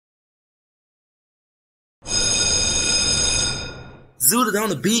Zooted on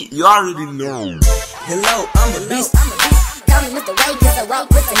the beat, you already know. Hello, I'm a beast. Call me Mr. Ray, cause I walk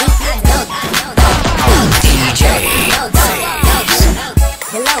with the heat. DJ.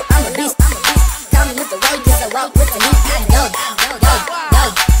 Hello, I'm a beast. Call me Mr. Ray, cause I walk with the heat.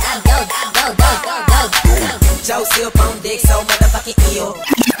 Joseph on deck, so motherfucking ill.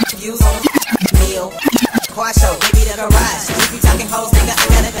 Views on the meal. Car show, baby, the garage. If you talking hoes, nigga, I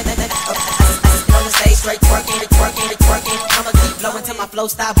got it. I just on the stage, straight twerking. I'ma keep flowing till my flow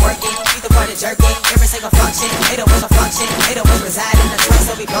stop working. Keep the party jerking, every single function. They don't want a function, they don't want reside in the trunk,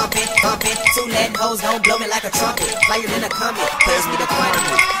 so we bumping. Two Latin hoes don't blow me like a trumpet. Flyer than a comet, praise me the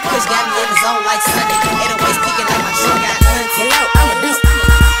quantity. Push got me in the zone like Sunday. 808s kicking like my trunk got hunted. Hello, I'm a beast.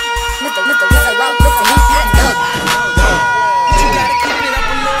 Mr. Cause I walk with the heat. You gotta keep it up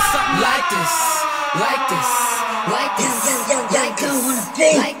a little something like this. Like this.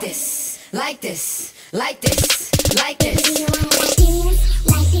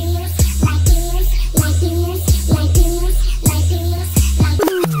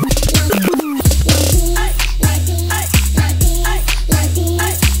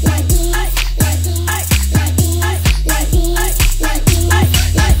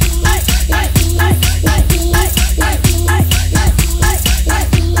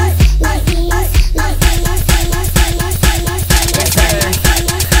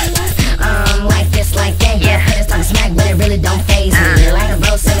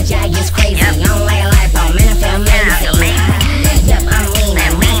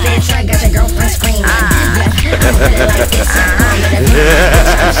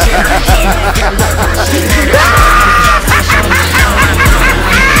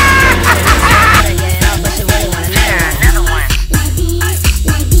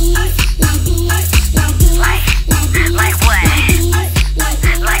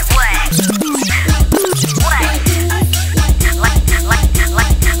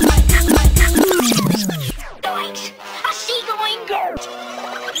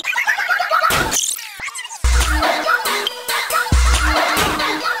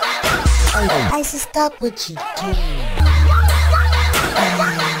 I should stop what you do.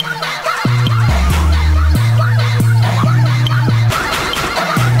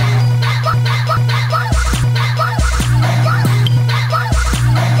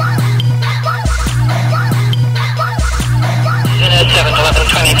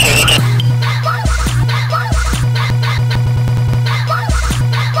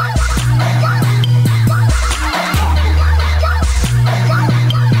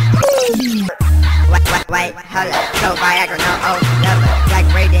 Wait, hold up, no Viagra, no, oh, never, like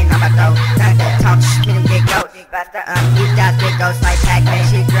Raiden, I'm a go, time to talk, me them get go, buster, you just get ghost like Pac-Man,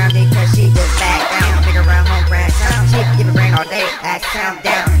 she grounded cause she just back down, nigga run home, grand sound, she give it rain all day, ass sound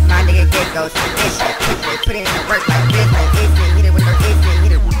down, my nigga get ghost, this shit, put it in the work like business, hit it with no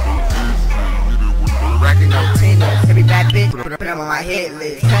hit it with racking up tennis, every bad bitch, put them on my hit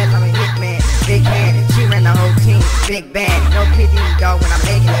list, cause I'm a hitman, big hand, and she ran the whole team, big band, no pity go when I'm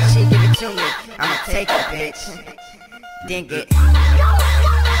making it, she give it to me, I'ma take it, bitch. Dink it.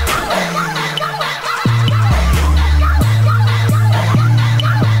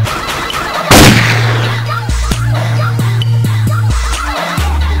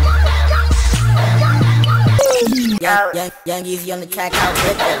 Young Easy on the track, I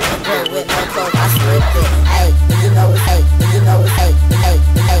ripped it. Girl with no clothes, I slipped it. Hey, and you know it's hey, and you know it's hey,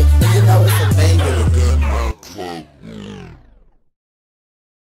 and you know it's a banger.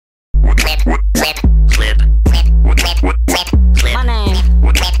 My name.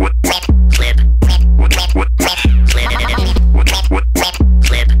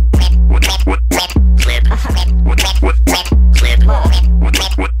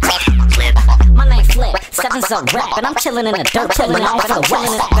 My name Flip. Seven's a rap, and I'm chillin' in the dirt, pulling off for the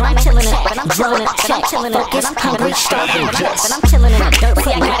west. But I'm chillin' in, but I'm drilling it, check, chillin' focus, hungry, starving, but I'm chillin' in the dirt.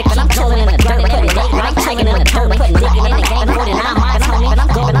 See, I gotta keep chillin' in the dirt, putting it, I'm chillin' in the dirt, putting digging in the game, 49 miles, homie. But I'm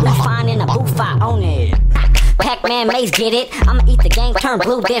going, I'm fine in the booth, I own it. Pac-Man Maze, get it? I'ma eat the game, turn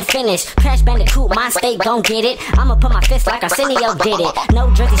blue, then finish. Crash Bandicoot, my state gon' get it. I'ma put my fist like Arsenio did it. No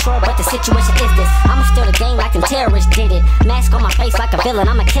Jersey Shore, but the situation is this. I'ma steal the game like them terrorists did it. Mask on my face like a villain,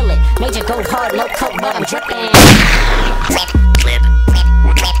 I'ma kill it. Major go hard, no coke, but I'm drippin'.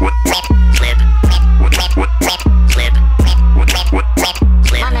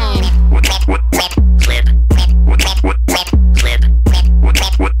 My name.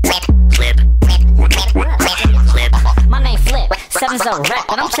 My name Flip. Seven's a rap,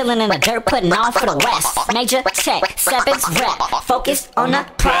 but I'm chillin' in the dirt, putting on for the West. Major check, Seven's rap, focused on the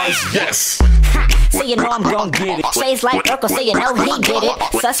prize. Yes. So you know I'm gon' get it. Shades like Urkel, so you know he did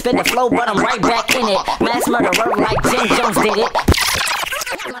it. Suspend the flow, but I'm right back in it. Mass murderer like Jim Jones did it.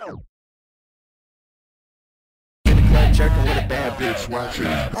 Jerking with a bad bitch watching.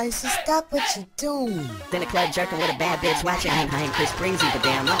 I said, stop what you doing. In the club jerking with a bad bitch watching. I ain't Chris Breezy, but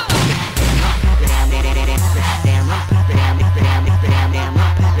damn, I'm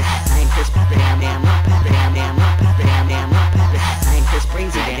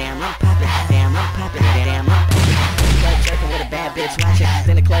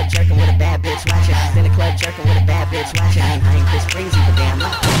in the club jerking with a bad bitch watching. In the club jerking with a bad bitch watching. I ain't Chris Breezy, but damn, I'm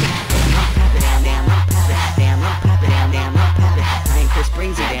Chris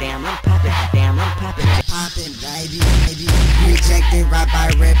Breezy, damn, I'm poppin'. Poppin', baby. Rejected right by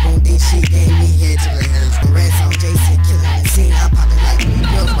Red Boom, then she gave me head to the hands. Reds on JC, killing the scene. I'm poppin' like me,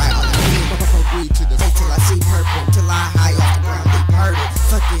 bills right on the scene. Weed to the face till I see purple, till I high off the ground, be purple.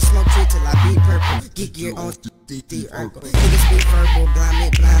 Fuck it, smoke shit till I be purple. Get gear on the Urkel. Niggas be verbal, blind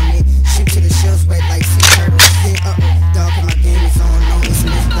me. Shoot to the shells wet like sea turtles. Then dog, and my game is on. No, it's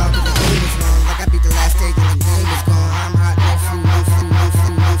missed, dog, and the game is long. Like I beat the last stage and the game is gone. I'm hot, no food.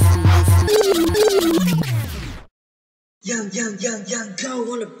 Young,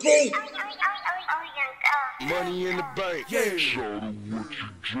 go on the beat. Money in the bank. Yeah. Shout out what you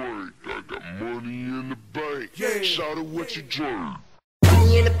drink. I got money in the bank. Yeah. Shout out what you drink.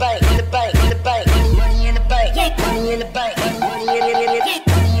 Money in the bank, money in the bank, money in the bank, money in the bank, money in the bank,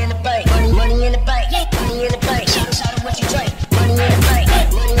 money in the bank, money in the bank. Shout out what you drink. Money in the bank,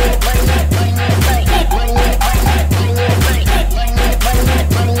 money in the bank, money in the bank, money in the bank, money in the bank, money in the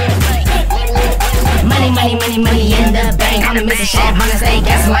bank, money in the bank. Money in the bank. I'm the Mr. Chef on the steak,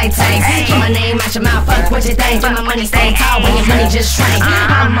 gas and light tanks. Keep my name out your mouth, fuck what you think. When my money stay tall, when your money just shrank.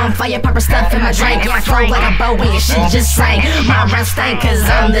 I'm on fire, pepper stuff in my drink. Yeah, I flow like a bow when your shit just shrank. My rap stank, cause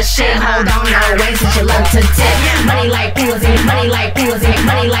I'm the shit. Hold on, no way, since you love to tip. Money like Uzi, money like Uzi,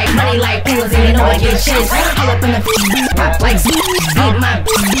 money like Uzi. You know I get shit. All up in the pop like Z. Beat my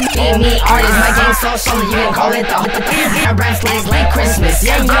beat me artist. My game so solid, you can call it the I rap slaves like Christmas.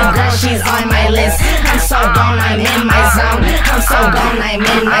 Yeah, your girl, she's on my list. I'm so gone, I'm in my zone. I'm so gone, I'm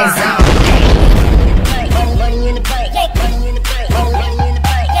in my zone. Money in the bank, money in the bank, money in the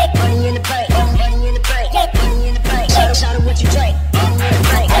bank, money in the bank, money in the bank, money in the bank. Shout out what you drink. Money in the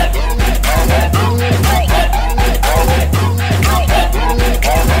bank, money in the bank, money in the bank,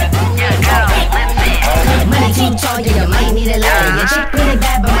 money too tall, you might need a ladder. Your chick really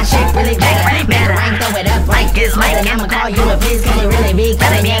bad, but my chick really bad. Matter rank, throw it up like it's light. I'ma call you a bitch, cause you really big,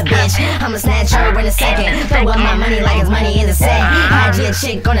 cause I'm your bitch. I'ma snatch her in a second. Throw up my money like it's money in the sack. Hide your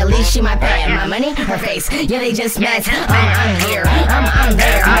chick on the leash, she my pay. My money, her face, yeah, they just match. I'm here, I'm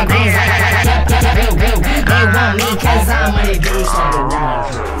there. My brains like they want me cause I'm money dude.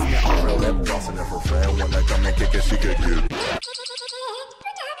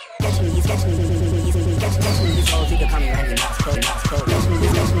 Catch me these hoes, you can call me Randy Moss. Catch me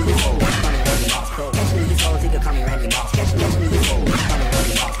these hoes, you can call me Randy Moss. Catch me these hoes, you can call me Randy Moss.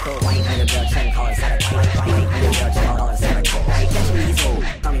 Why you ain't a girl, trying to call it Saturday? Why you ain't a girl, trying to call it Saturday? Catch me these hoes,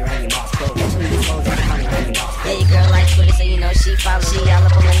 call me Randy Moss. Catch me these hoes, you can call me Randy Moss. Yeah, your girl likes Twitter, so you know she follow. She all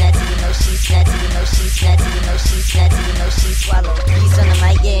up on my nuts, you know she snatchy, you know she snatchy, you know she snatchy, you know she swallow. He's on the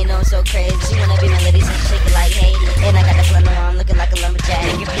mic, yeah, you know I'm so crazy. She wanna be my lady, so shake it like Haiti. And I got the flannel on, looking like a lumberjack.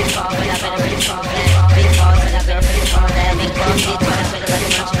 Make it big fall, but I better big fall that. Big balls, and I better big fall that. Big balls, big balls, I better like a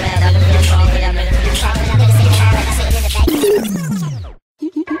lunch rat. I don't feel fall, but I better big fall. I better sit high, like I sit in the back.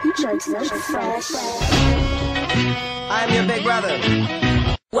 I'm your big brother.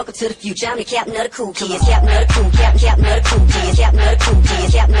 Welcome to the future, I'm the captain of the cool kids. Captain of the cool, captain of the cool kids. Captain of the cool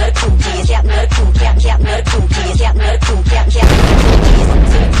kids, captain of the cool kids. Captain of the cool, captain of the cool kids. Captain of the cool, captain of the cool kids. Welcome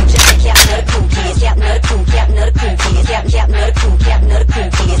to the future, I'm the captain of the cool kids. Captain of the cool, captain of the cool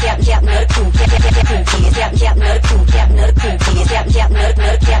kids. Captain of the cool, captain of the cool kids. Captain of the cool, captain of the cool kids. Captain of the cool, captain of the cool kids. Captain of the cool,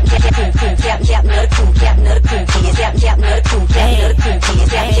 captain of the cool kids. Captain of the cool, captain of the cool kids. Captain of the cool, captain of the cool kids.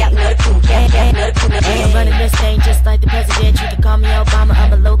 Captain of the cool, captain of the cool kids. I'm running this thing just like the president. You can call me Obama,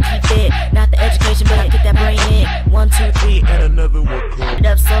 I'm a low-key fit. Not the education, but I get that brain in. 1, 2, 3, and another one come. It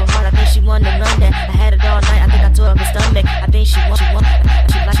up so hard, I think she wanted to run that. I had it all night, I think I tore up her stomach. I think she like.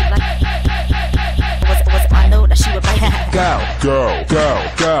 I know that she would bite. Go.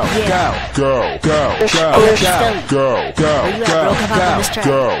 It's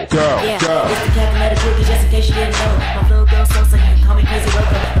the cat med cookie, just in case you didn't know. My flow goes so you can call me crazy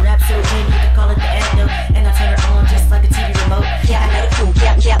loco. I rap so in, you can call it the antidote. And I turn it on just like a TV remote. Captain of the cool,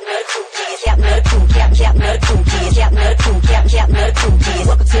 captain of the cool kids. Captain of the cool, captain of the cool kids. Captain of the cool, captain of the cool kids.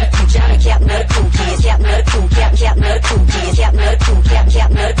 Welcome to the future, I'm the captain of the cool kids. Captain of the cool, captain of the cool kids. Captain of the cool,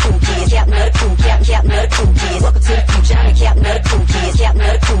 captain of the cool kids. Captain of the cool, captain of the cool kids. Welcome to the future, I'm the captain of the cool kids. Captain of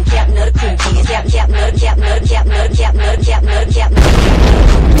the cool, captain of the cool kids. Captain of the cool, captain of the cool kids.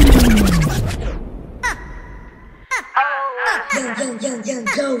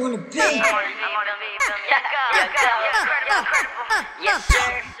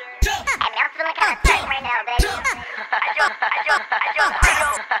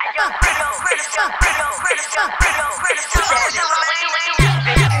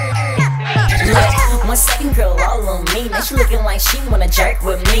 And she looking like she wanna jerk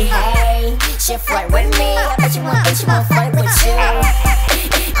with me. Hey, she flirt with me. I bet you want flirt with you.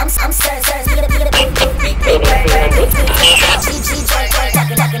 I'm sir, get a big big work. GG work,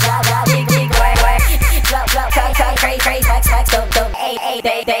 talking blah big work. Drop, crazy, wax, don't, hey,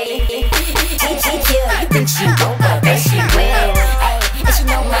 baby. GG kill, you think she won't, but bet she will. Hey, and she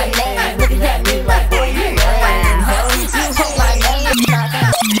know my name, looking at me like, boy, you run. You hold my name,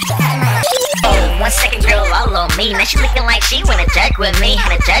 1 second, girl, all on me. Now she looking like she wanna jerk with me,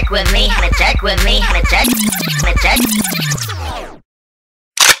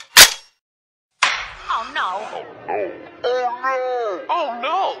 Oh no. Oh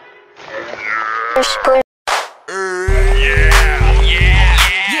no!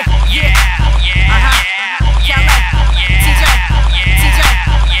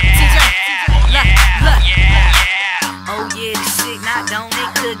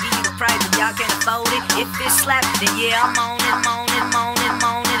 If it's slap, then yeah, I'm moaning.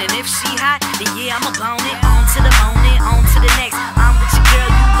 And if she hot, then yeah, I'ma bone it. On to the morning, on to the next. I'm with your girl,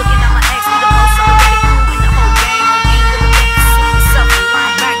 you looking at my ex. We the most celebrated crew in the whole game. Ain't little thing to see yourself.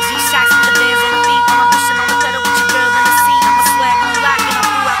 I'm back, G-Shocks with the bands on the beat. When I'm pushing on the pedal with your girl in the seat. I'm a swag on lock and I'm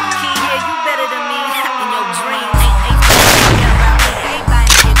through out the key. Yeah, you better than me in your dreams. Ain't about me. Everybody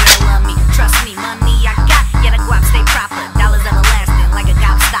in your girl love me. Trust me, money I got. Yeah, the guap stay proper. Dollars everlasting like a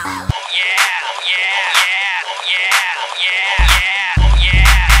gop stopper.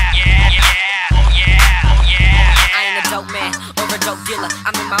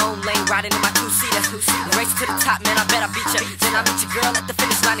 I'm in my own lane, riding in my two-seater. Race to the top, man, I bet I beat ya. Then I meet your girl at the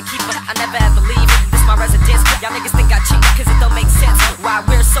finish line and keep her. I never ever leave, this my residence. Y'all niggas think I cheat, cause it don't make sense. Why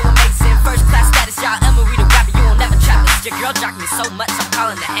we're so amazing, first class status. Y'all Emery the rapper, you won't never trap us. Your girl jocked me so much, I'm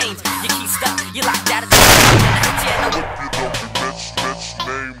calling the Hames. You keep stuck, you locked out of the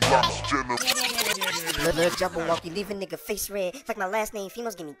Little jumper walking, leave a nigga face red. It's like my last name,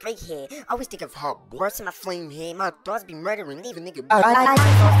 females give me great hair. Always think of hot words in my flame head. My thoughts be murdering, leave a nigga. My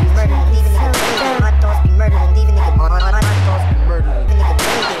thoughts be murdering, leave a nigga. My thoughts be murdering, leave a nigga. My thoughts be murdering, leave a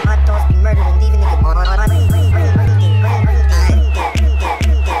nigga. My thoughts be murdering, leave a nigga. My thoughts be murdering, leave a nigga.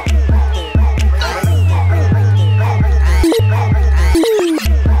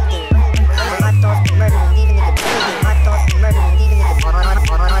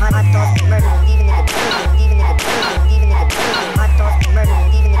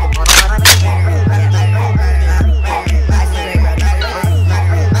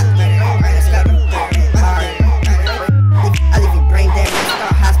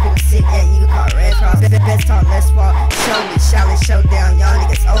 Showdown, y'all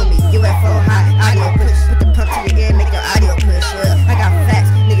niggas owe me. UFO high, audio push. Put the pump to your ear, make your audio push. I got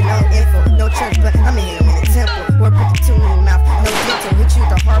facts, nigga, no info. No church, but I'm in here in the temple. Word put the tune in your mouth, no dental. Hit you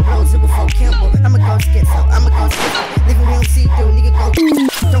the hard roads, it before Campbell. I'ma go schizo, Nigga, we don't see through, nigga, go.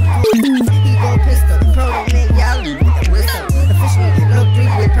 Don't go, he go pistol. Proto man, y'all with the whistle. Officially, no 3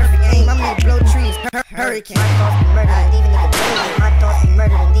 with perfect aim. I'm in blow trees, hurricane. My thoughts be murdered and leave a nigga bleeding. My thoughts be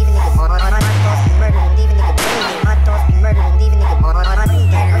murdered and leave a nigga. My thoughts be murdered and leave a nigga bleeding. My thoughts be murdered and leave a nigga.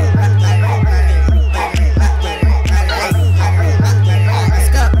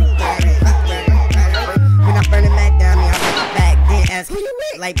 When I burn the Mac down, me I bring it back. Then ask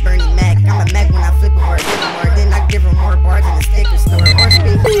like Bernie Mac. I'm a Mac when I flip a word, give him more. Then I give him more bars in the sticker store. Or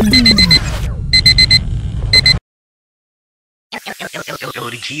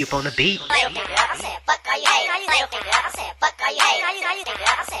ODG up on the beat.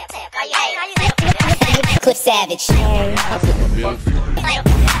 Cliff Savage.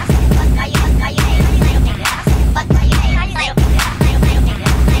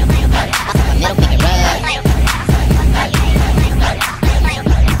 Middle finger rub.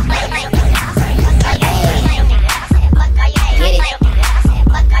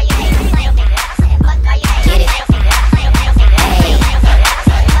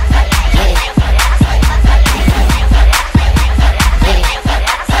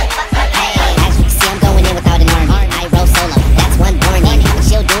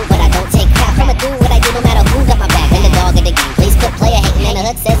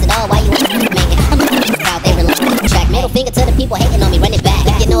 Finger to the people hating on me, run it back.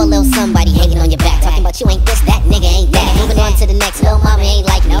 If you know a little somebody hating on your back, talking about you ain't this, that nigga ain't that. Moving on to the next, little mama ain't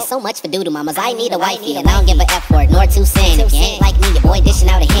like me. So much for doodle mamas, I need a wifey, and I don't give a F word nor 2 cents. If you ain't like me, your boy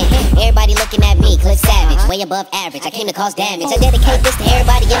dishing out a hint. Everybody looking at me, Cliff Savage, way above average. I came to cause damage. I dedicate this to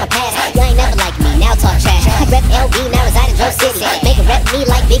everybody in my past. You ain't never like me, now talk trash. I rep LB, now reside in Grove City. Make a rep me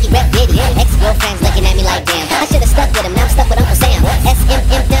like Biggie rep Diddy. Ex-girlfriends looking at me like damn. I should've stuck with him, now I'm stuck with Uncle Sam. SMM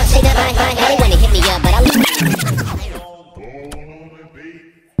down, shade up my hand. They wanna hit me up, but I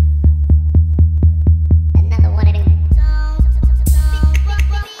another one of them.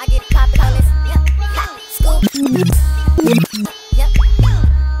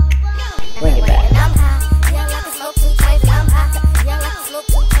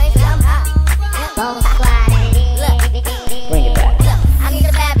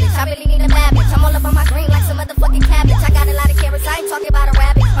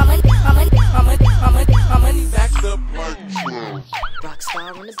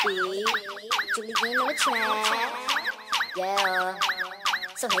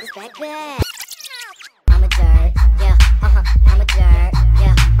 it's back. I'm a jerk, yeah, I'm a jerk,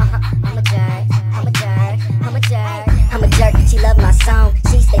 yeah, I'm a jerk, I'm a jerk, I'm a jerk. I'm a jerk, she love my song.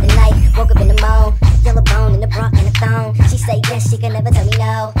 She stayed the night, woke up in the morning. Yellow bone in the bra and a thong. She say yes, she can never tell me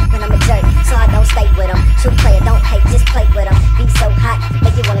no. When I'm a jerk, so I don't stay with them. True player, don't hate, just play with them. Be so hot,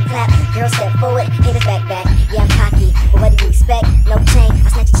 make you wanna clap. Girl, step forward, hit us back. Yeah, I'm cocky, but what do you expect? No chain, I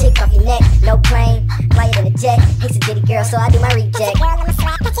snatch a chick off your neck. No plane, fly it in a jet. He's a ditty girl, so I do my reject.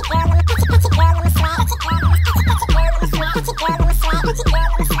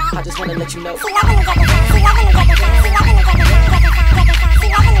 I just wanna let you know. The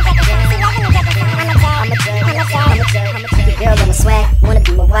girl on my swag, wanna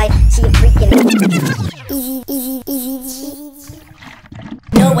be my wife. She a freakin' easy.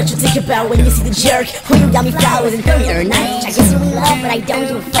 Know what you think about when you see the jerk who you got me flowers and 30 or night. I just really love, but I don't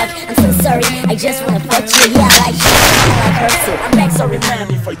give a fuck. I'm so sorry, I just wanna fuck you. Yeah, I like you, I like her too. I'm back, so remind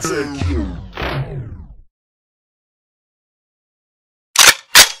me if I tell you.